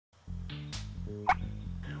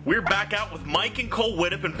We're back out with Mike and Cole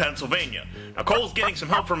Widdup in Pennsylvania. Now Cole's getting some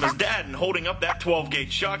help from his dad and holding up that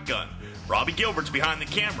 12-gauge shotgun. Robbie Gilbert's behind the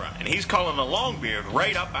camera, and he's calling a longbeard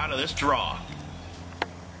right up out of this draw.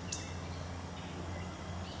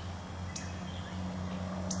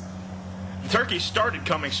 The turkey started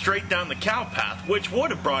coming straight down the cow path, which would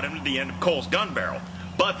have brought him to the end of Cole's gun barrel.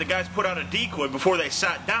 But the guys put out a decoy before they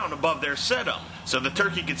sat down above their setup, so the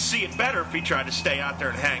turkey could see it better if he tried to stay out there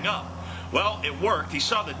and hang up. Well, it worked. He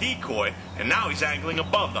saw the decoy, and now he's angling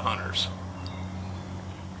above the hunters.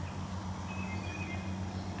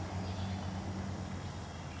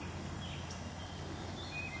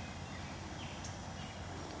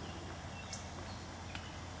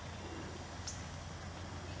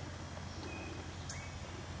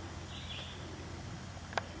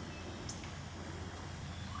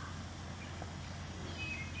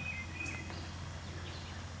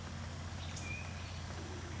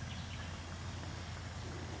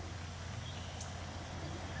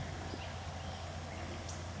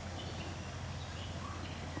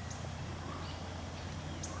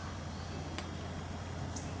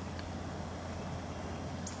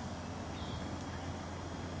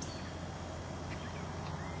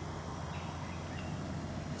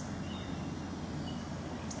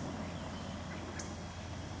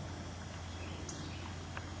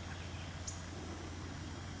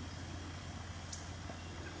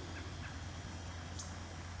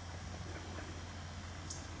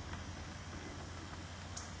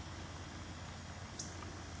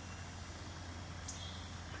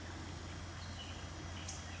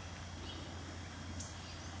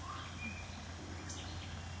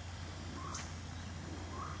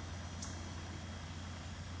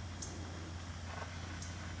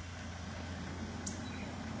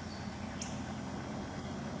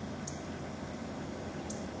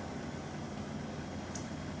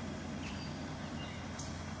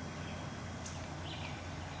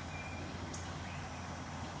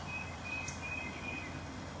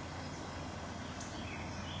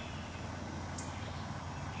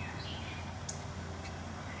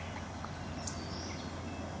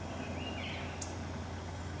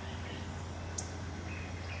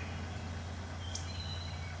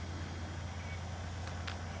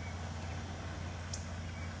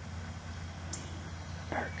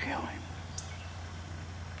 Better kill him.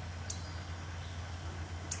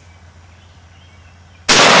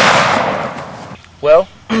 Well,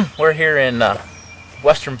 we're here in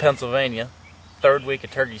western Pennsylvania, third week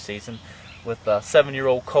of turkey season, with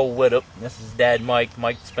 7-year-old Cole Widdup. This is Dad Mike.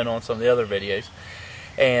 Mike's been on some of the other videos.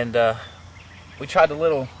 And we tried a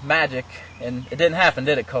little magic, and it didn't happen,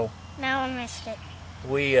 did it, Cole? No, I missed it.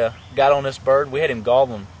 We got on this bird. We had him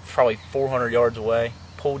gobbling probably 400 yards away,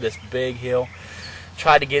 pulled this big hill,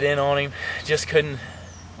 tried to get in on him, just couldn't.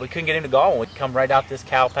 We couldn't get him to gobble. We'd come right out this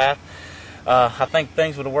cow path. I think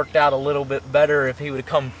things would have worked out a little bit better if he would have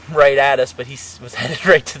come right at us, but he was headed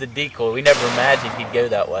right to the decoy. We never imagined he'd go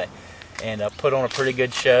that way. And put on a pretty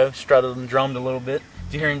good show, strutted and drummed a little bit.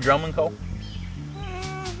 Did you hear him drumming, Cole?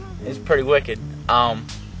 It's pretty wicked.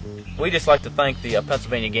 We just like to thank the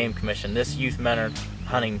Pennsylvania Game Commission. This youth mentored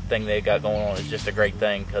hunting thing they got going on is just a great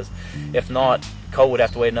thing, because if not, Cole would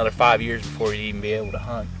have to wait another 5 years before he'd even be able to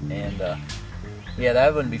hunt. And yeah,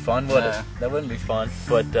 that wouldn't be fun, would it? That wouldn't be fun.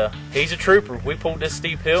 But he's a trooper. We pulled this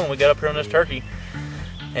steep hill and we got up here on this turkey.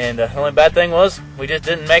 And the only bad thing was we just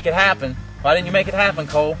didn't make it happen. Why didn't you make it happen,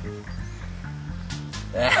 Cole?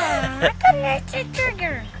 I couldn't hit the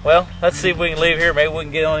trigger. Well, let's see if we can leave here. Maybe we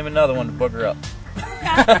can get on him another one to booger up.